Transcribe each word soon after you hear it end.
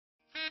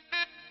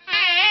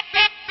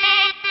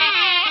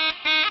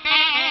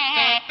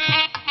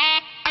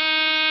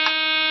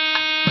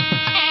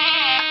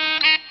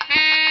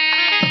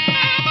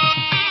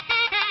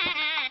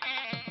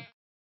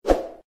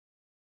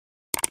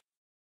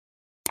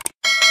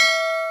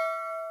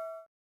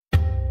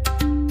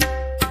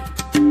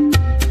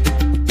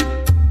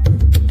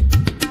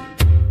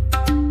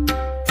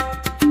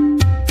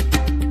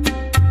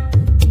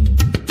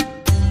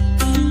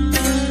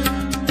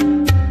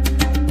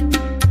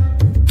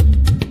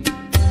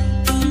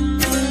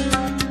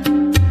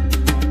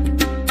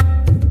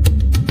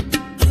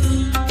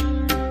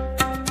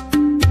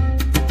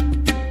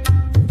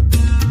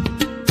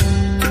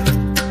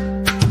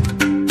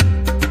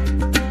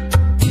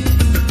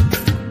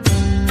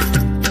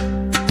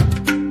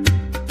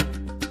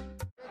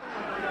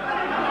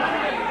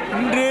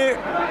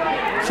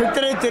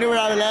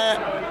திருவிழாவில்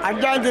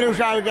 5ஆம்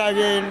திருவிழாவுக்காக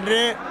இன்று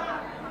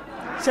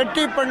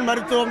செட்டிப்பெண்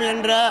மருத்துவம்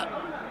என்ற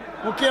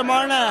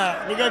முக்கியமான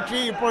நிகழ்ச்சி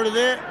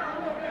இப்பொழுது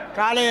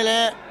காலையில்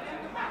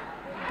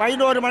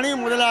 11 மணி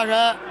முதலாக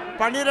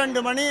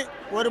 12 மணி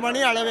 1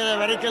 மணி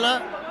அளவில்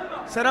வரைக்கும்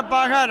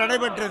சிறப்பாக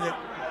நடைபெற்றது.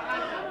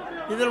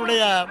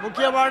 இதனுடைய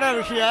முக்கியமான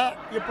விஷயம்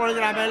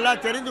இப்பொழுது நாம்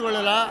எல்லாம் தெரிந்து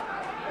கொள்ளலாம்.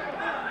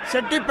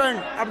 செட்டிப்பெண்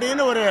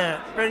அப்படின்னு ஒரு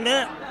பெண்ணு,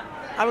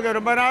 அவங்க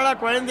ரொம்ப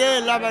நாளாக குழந்தையே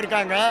இல்லாமல்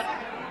இருக்காங்க.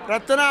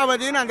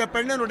 ரத்னாவதின்னு அந்த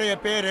பெண்ணினுடைய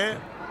பேர்.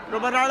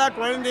 ரொம்ப நாளாக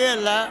குழந்தையே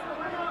இல்லை.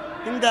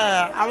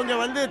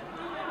 அவங்க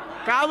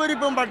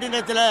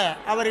காவிரிப்பட்டினத்தில்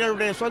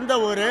அவர்களுடைய சொந்த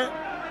ஊர்.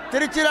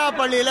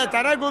 திருச்சிராப்பள்ளியில்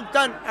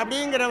தரகுப்தன்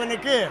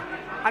அப்படிங்கிறவனுக்கு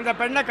அந்த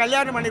பெண்ணை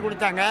கல்யாணம் பண்ணி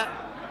கொடுத்தாங்க.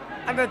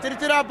 அந்த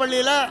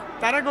திருச்சிராப்பள்ளியில்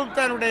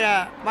தரகுப்தனுடைய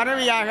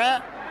மனைவியாக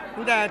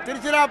இந்த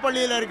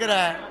திருச்சிராப்பள்ளியில் இருக்கிற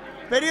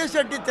பெரிய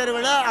செட்டி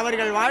தெருவில்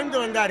அவர்கள் வாழ்ந்து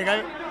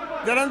வந்தார்கள்.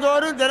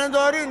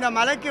 தினந்தோறும் இந்த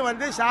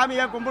மலைக்கு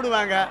சாமியை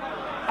கும்பிடுவாங்க.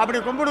 அப்படி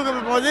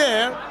கும்பிடுக்கும் போது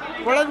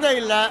குழந்தை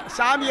இல்லை.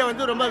 சாமியை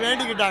ரொம்ப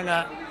வேண்டிக்கிட்டாங்க.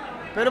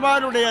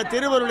 பெருமானுடைய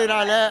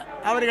திருவருளினால்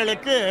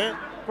அவர்களுக்கு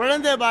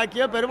குழந்தை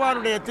பாக்கியம்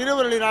பெருமானுடைய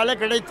திருவருளினால்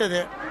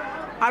கிடைத்தது.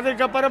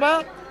 அதுக்கப்புறமா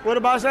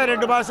 1 மாதம்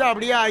 2 மாதம்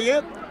அப்படியே ஆகி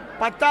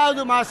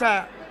 10ஆவது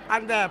மாதம்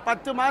அந்த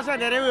 10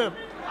 மாதம் நிறைவு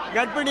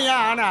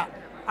கர்ப்பிணியாக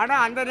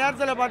ஆனால் அந்த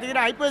நேரத்தில்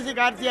பார்த்தீங்கன்னா ஐப்பசி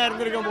கார்த்தியாக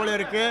இருந்திருக்கும் போல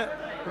இருக்குது.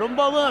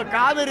 ரொம்பவும்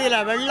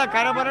காவிரியில் வெள்ளை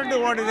கரபரண்டு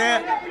ஓடுது.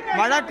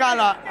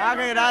 மழைக்காலம்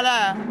ஆகையினால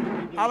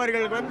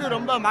அவர்களுக்கு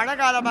ரொம்ப மழை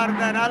காலமாக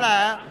இருந்ததுனால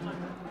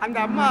அந்த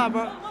அம்மா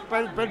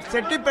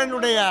செட்டி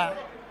பெண்ணுடைய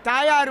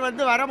தாயார்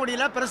வர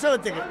முடியல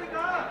பிரசவத்துக்கு.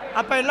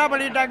 அப்போ என்ன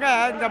பண்ணிட்டாங்க,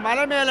 இந்த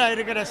மலை மேலே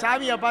இருக்கிற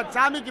சாமியை பார்த்து,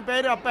 சாமிக்கு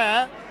பேர் அப்போ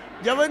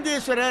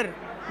ஜவந்தீஸ்வரர்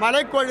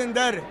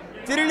மலைக்கொழுந்தர்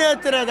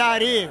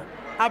திருநேத்திரதாரி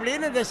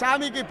அப்படின்னு இந்த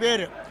சாமிக்கு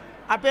பேர்.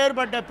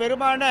 அப்பேற்பட்ட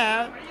பெருமானை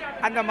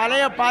அந்த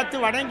மலையை பார்த்து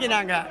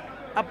வணங்கினாங்க.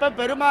 அப்போ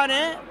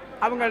பெருமானே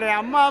அவங்களுடைய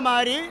அம்மா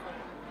மாதிரி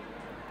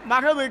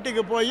மக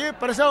வீட்டுக்கு போய்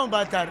பிரசவம்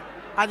பார்த்தார்.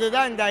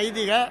 அதுதான் இந்த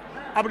ஐதீகம்.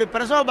 அப்படி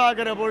பிரசவம்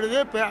பார்க்குற பொழுது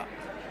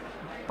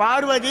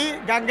பார்வதி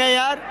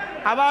கங்கையார்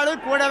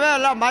அவளும் கூடவே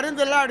எல்லாம்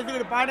மருந்தெல்லாம்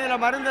எடுத்துக்கிட்டு,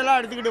 பானையில் மருந்தெல்லாம்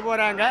எடுத்துக்கிட்டு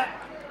போகிறாங்க.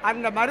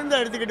 அந்த மருந்தை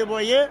எடுத்துக்கிட்டு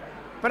போய்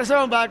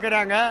பிரசவம்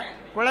பார்க்குறாங்க.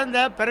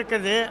 குழந்தை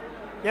பிறக்குது.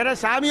 ஏன்னா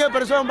சாமியை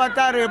பிரசவம்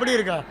பார்த்தாரு எப்படி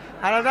இருக்கும்,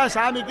 அதனால தான்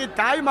சாமிக்கு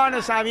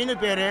தாய்மான சாமின்னு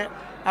பேர்.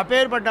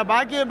 அப்பேற்பட்ட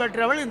பாக்கியம்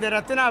பெற்றவள் இந்த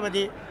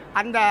ரத்னாவதி.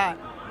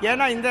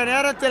 ஏன்னா இந்த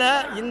நேரத்தில்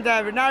இந்த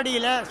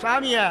வினாடியில்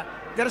சுவாமியை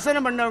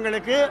தரிசனம்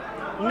பண்ணவங்களுக்கு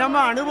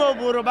இன்னமும்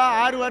அனுபவபூர்வமாக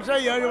 6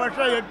 வருஷம் 7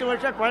 வருஷம் 8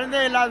 வருஷம்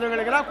குழந்தை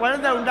இல்லாதவங்களுக்கெல்லாம்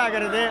குழந்தை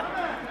உண்டாகிறது,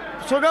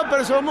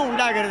 சுகப்பிரசவமும்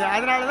உண்டாகிறது.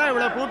 அதனால தான்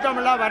இவ்வளோ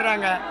கூட்டமெல்லாம்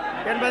வர்றாங்க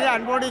என்பதை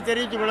அன்போடு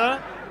தெரிவித்துக்கணும்.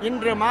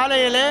 இன்று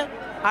மாலையில்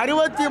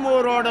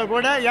 63ஓட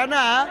கூட,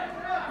 ஏன்னா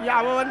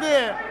அவள்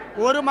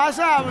 1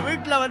 மாதம் அவள்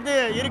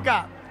வீட்டில் இருக்கா.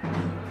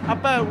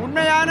 அப்போ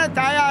உண்மையான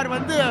தாயார்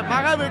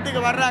மக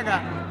வீட்டுக்கு வர்றாங்க.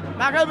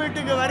 மக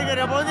வீட்டுக்கு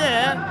வருகிற போது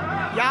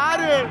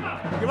யார்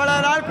இவ்வளோ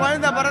நாள்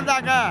குழந்தை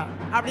பிறந்தாங்க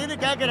அப்படின்னு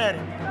கேட்குறாரு.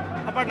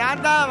 அப்போ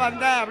நான் தான்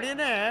வந்தேன்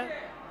அப்படின்னு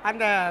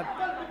அந்த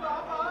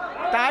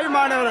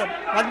தாய்மானவர்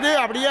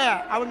அப்படியே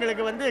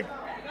அவங்களுக்கு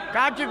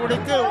காட்சி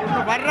கொடுத்து,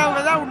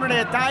 வர்றவங்க தான்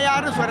உன்னுடைய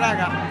தாயார்னு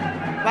சொல்கிறாங்க.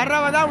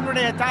 வர்றவ தான்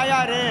உன்னுடைய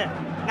தாயார்,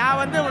 நான்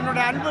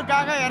உன்னுடைய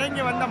அன்புக்காக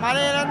இறங்கி வந்த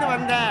மலையிலேருந்து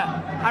வந்தேன்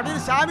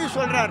அப்படின்னு சாமி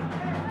சொல்கிறார்.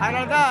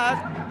 அதனால தான்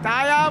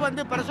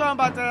தாயாக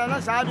பிரசவம் பார்த்ததால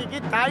சாமிக்கு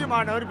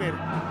தாயுமானவர் பேர்.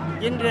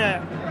 இன்று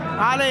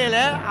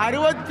மாலையில்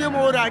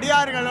 63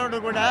 அடியார்களோடு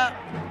கூட,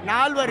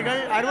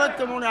 நால்வர்கள்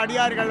 63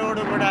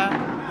 அடியார்களோடு கூட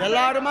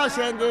எல்லாருமா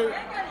சேர்ந்து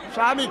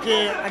சுவாமிக்கு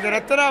அந்த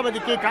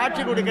ரத்னாவதிக்கு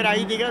காட்சி கொடுக்குற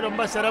ஐதீகம்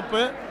ரொம்ப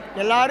சிறப்பு.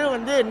 எல்லோரும்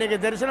இன்றைக்கி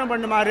தரிசனம்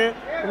பண்ணுமாறு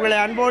உங்களை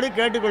அன்போடு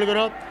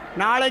கேட்டுக்கொள்கிறோம்.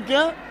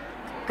 நாளைக்கும்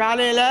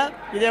காலையில்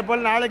இதே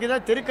போல் நாளைக்கு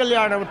தான்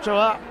திருக்கல்யாண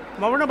உற்சவம்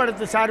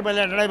மௌனபடத்து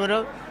சார்பில்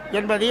நடைபெறும்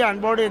என்பதையும்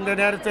அன்போடு இந்த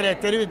நேரத்தில்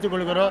தெரிவித்துக்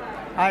கொள்கிறோம்.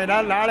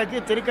 அதனால் நாளைக்கு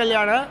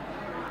திருக்கல்யாணம்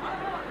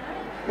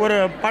ஒரு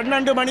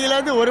 12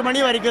 மணிலேருந்து 1 மணி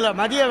வரைக்கும்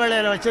மதிய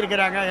வேளையில்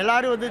வச்சுருக்கிறாங்க.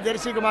 எல்லோரும்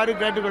தரிசிக்குமாறு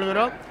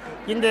கேட்டுக்கொள்கிறோம்.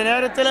 இந்த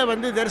நேரத்தில்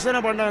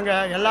தரிசனம் பண்ணவங்க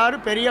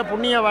எல்லோரும் பெரிய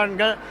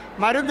புண்ணியவான்கள்.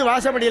 மருந்து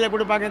வாசப்படியில்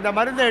கொடுப்பாங்க. இந்த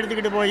மருந்தை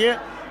எடுத்துக்கிட்டு போய்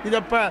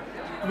இதை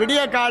விடிய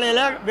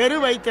காலையில்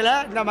வெறும் வயிற்றில்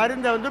இந்த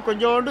மருந்தை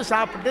கொஞ்சோண்டு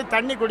சாப்பிட்டு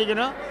தண்ணி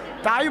குடிக்கணும்.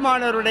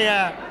 தாய்மானவருடைய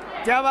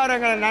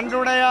தேவாரங்களை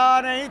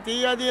நன்றுடையானை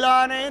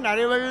தீயதிலானை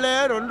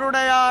நரிவெள்ளேர்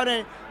ஒன்றுடையானை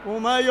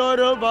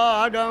உமையொரு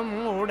பாகம்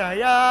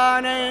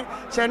உடையானை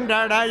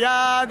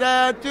சென்றடையாத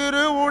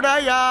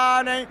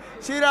திருவுடையானை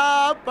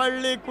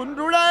சிராப்பள்ளி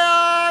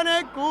குன்றுடையானை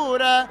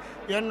கூற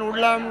என்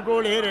உள்ளம்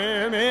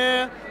குளிருமே.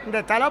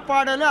 இந்த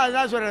தலப்பாடல்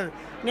அதுதான் சொல்கிறது.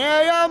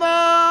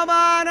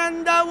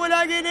 நேயமானந்த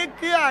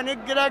உலகினுக்கு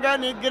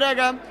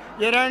நிகிரகம்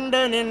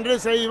 2 நின்று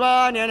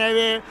செய்வான்.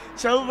 எனவே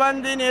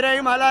செவ்வந்தி நிறை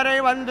மலரை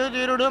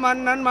திருடு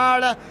மன்னன்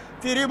மாள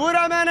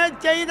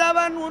திரிபுரமெனச்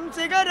செய்தவன் உன்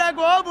சிகர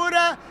கோபுர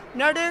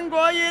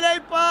நெடுங்கோயிலை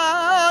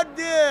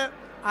பார்த்து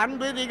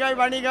அன்பு திகழ்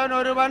வணிகன்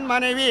ஒருவன்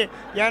மனைவி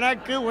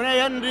எனக்கு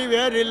உனையன்றி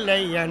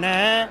வேறில்லை என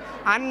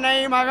அன்னை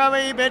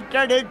மகவை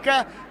பெற்றெடுக்க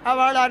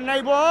அவள் அன்னை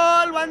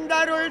போல்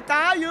வந்தருள்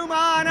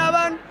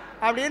தாயுமானவன்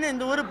அப்படின்னு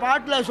இந்த ஒரு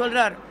பாட்டில்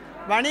சொல்கிறார்.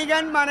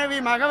 வணிகன் மனைவி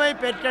மகவை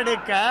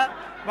பெற்றெடுக்க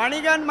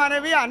வணிகன்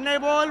மனைவி அன்னை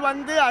போல்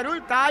வந்து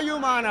அருள்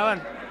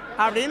தாயுமானவன்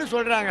அப்படின்னு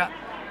சொல்கிறாங்க.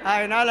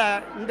 அதனால்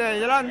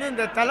இதெல்லாம்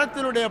இந்த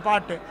தலத்தினுடைய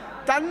பாட்டு.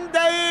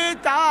 தந்தை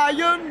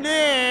தாயும்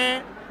நீ,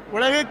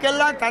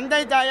 உலகுக்கெல்லாம்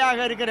தந்தை தாயாக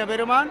இருக்கிற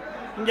பெருமான்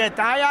இங்கே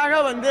தாயாக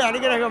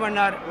அனுகிரகம்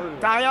பண்ணார்.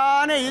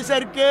 தாயான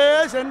ஈசர்க்கே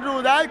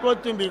சென்றுதாய்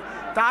கோத்தும்பி,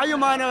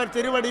 தாயுமானவர்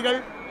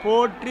திருவடிகள்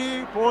போற்றி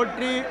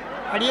போற்றி.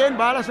 அடியேன்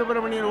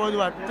பாலசுப்ரமணியன்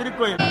ஓதுவார்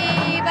திருக்கோயில்.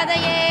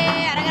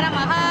 அரகர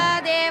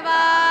மகாதேவா.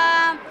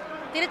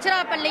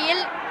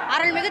 திருச்சிராப்பள்ளியில்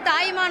அருள்மிகு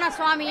தாயுமான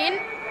சுவாமியின்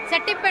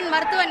செட்டிப்பெண்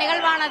மருத்துவ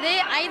நிகழ்வானது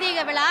ஐதீக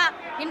விழா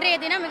இன்றைய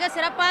தினம் மிக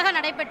சிறப்பாக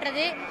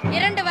நடைபெற்றது.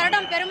 2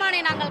 வருடம் பெருமானை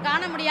நாங்கள்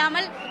காண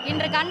முடியாமல்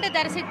இன்று கண்டு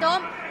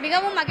தரிசித்தோம்.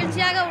 மிகவும்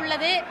மகிழ்ச்சியாக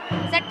உள்ளது.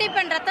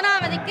 செட்டிப்பெண்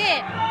ரத்னாவதிக்கு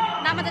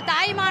நமது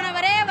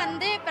தாயுமானவரே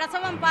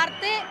பிரசவம்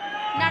பார்த்து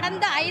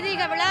நடந்த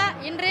ஐதீக விழா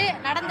இன்று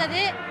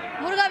நடந்தது.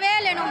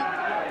 முருகவேல் எனும்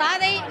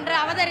தாதை இன்று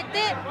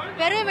அவதரித்து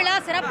பெருவிழா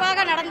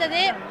சிறப்பாக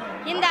நடந்தது.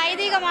 இந்த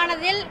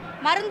ஐதீகமானதில்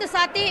மருந்து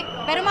சாத்தி,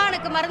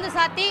 பெருமானுக்கு மருந்து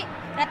சாத்தி,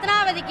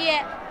 ரத்னாவதிக்கு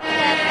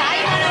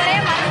தாயுமானவரே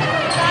மருந்து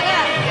கொடுத்ததாக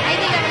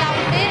ஐதீக விழா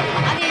உண்டு.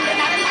 அது இன்று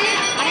நடந்து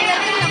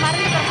அனைவருக்கும் இந்த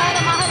மருந்து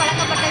பிரசாதமாக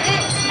வழங்கப்பட்டது.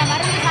 இந்த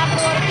மருந்து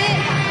சாப்பிடுவோருக்கு,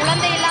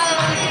 குழந்தை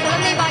இல்லாதவர்களுக்கு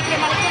குழந்தை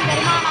பாக்கியம் அளிக்கும்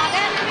பெருமானாக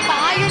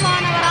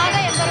தாயுமானவராக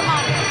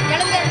எம்பெருமான்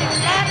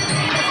எழுந்தருளியுள்ளார்.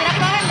 இன்று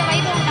சிறப்பாக இந்த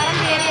வைபவம்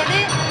நடந்து ஏறியது.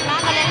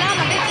 நாங்கள் எல்லாம்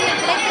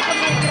மகிழ்ச்சியில் திளைத்துக்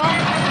கொண்டிருக்கிறோம்.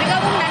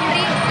 மிகவும்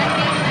நன்றி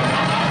நன்றி.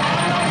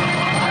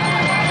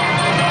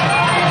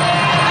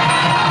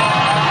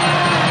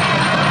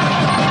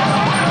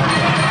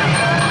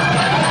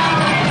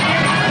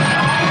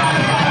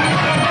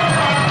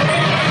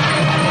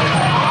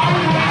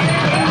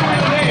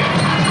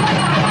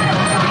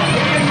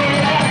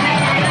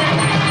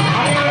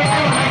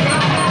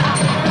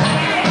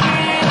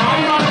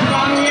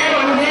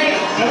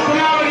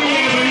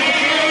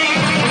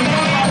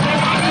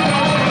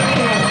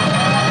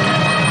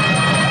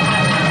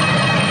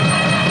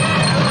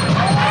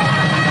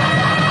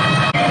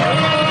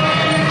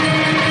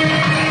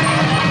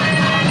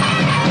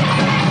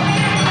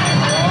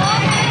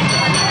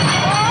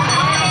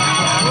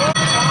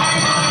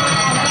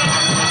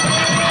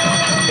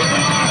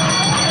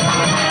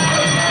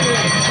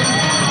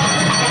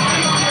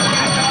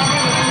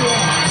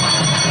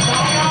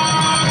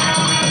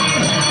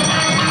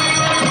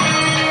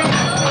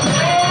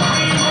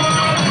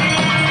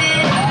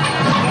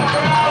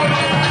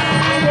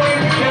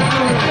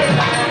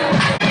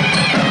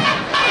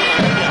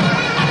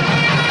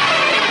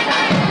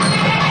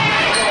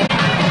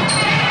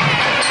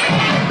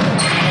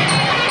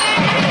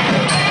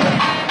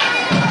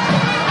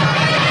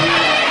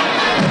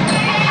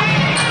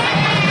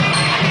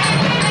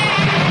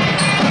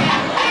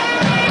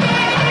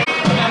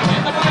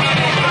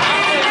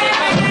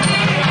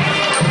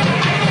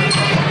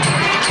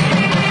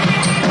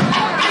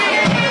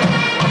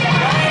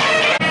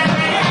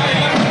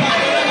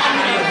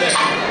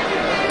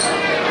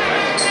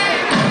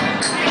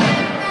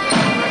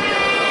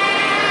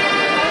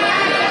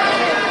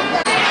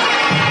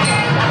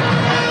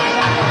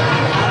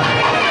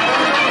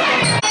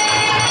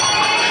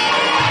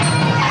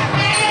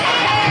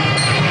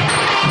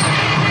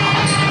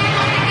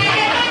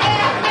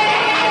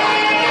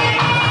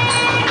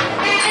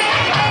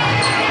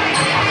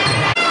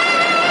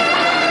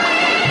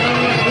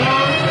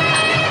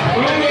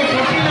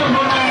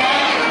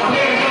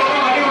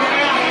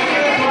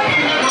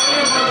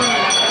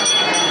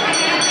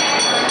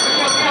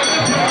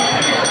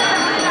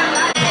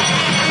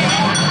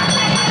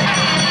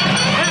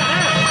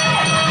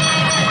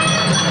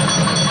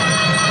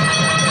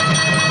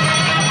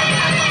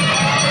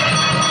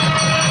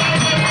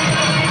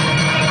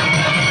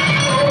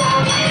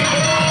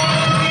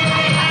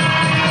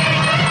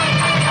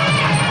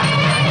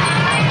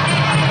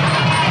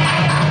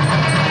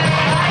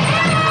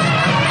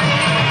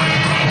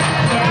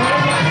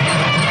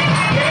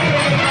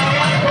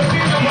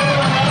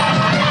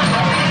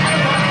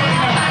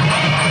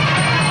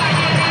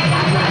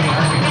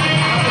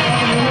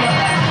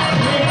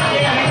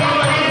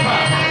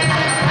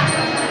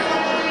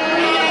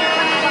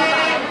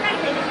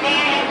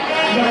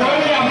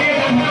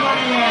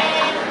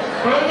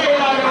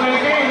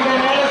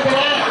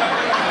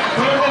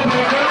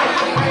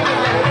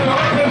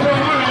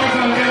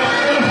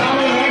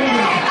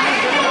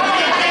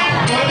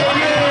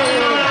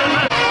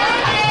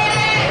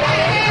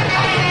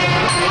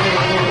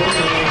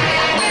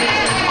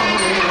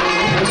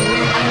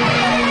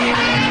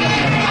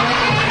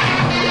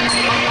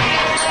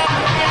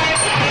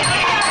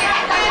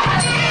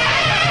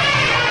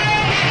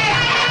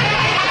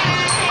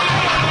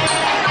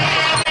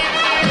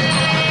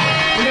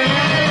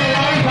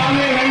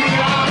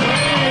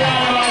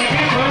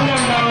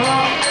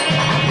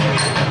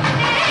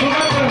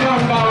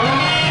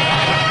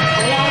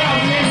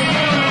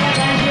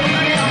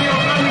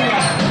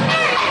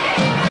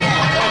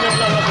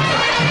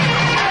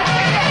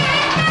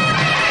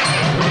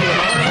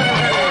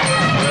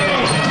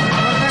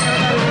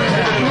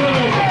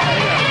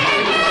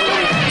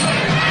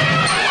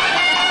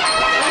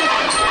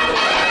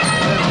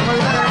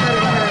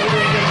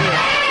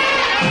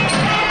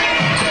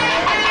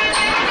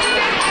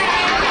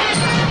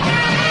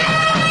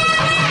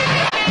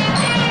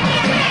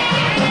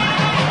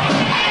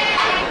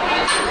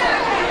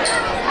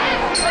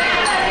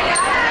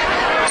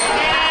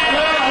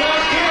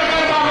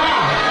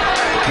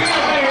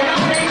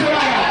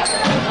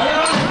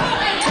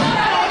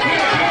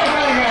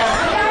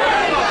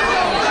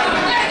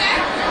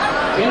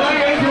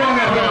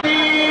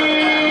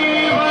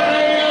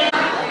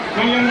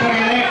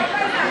 மையன்பர்களே,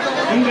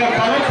 இந்த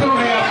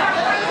தலத்தினுடைய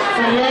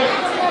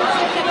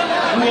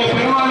இந்த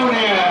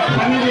பெருமானுடைய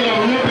சந்நிதியை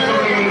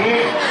முன்னேற்றப்படுகிறது.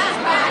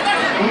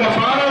 இந்த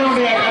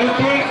பாடலுடைய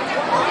கருத்து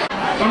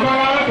ரொம்ப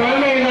கால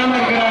குழந்தை இல்லாம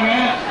இருக்கிறாங்க.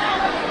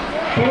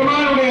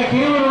 பெருமானுடைய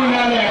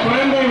திருவுருவினாலே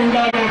குழந்தை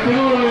உண்டாகிற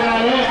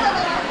திருவுருவினாலே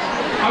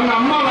அவங்க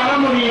அம்மா வர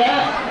முடியல.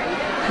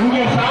 இங்க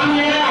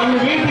சாமியை அவங்க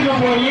வீட்டுக்கு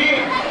போய்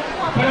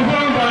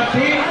பிரசவம்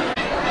பார்த்து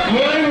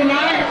 7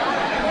 நாள்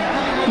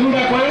இந்த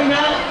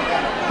குழந்தை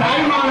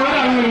தாய்மானவர்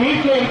அவங்க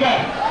வீட்டில்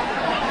இருக்கார்.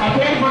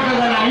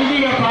 அப்பேற்பட்டதான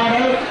ஐதீக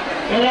பாடல்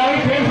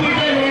எல்லாரும் பேசிட்டு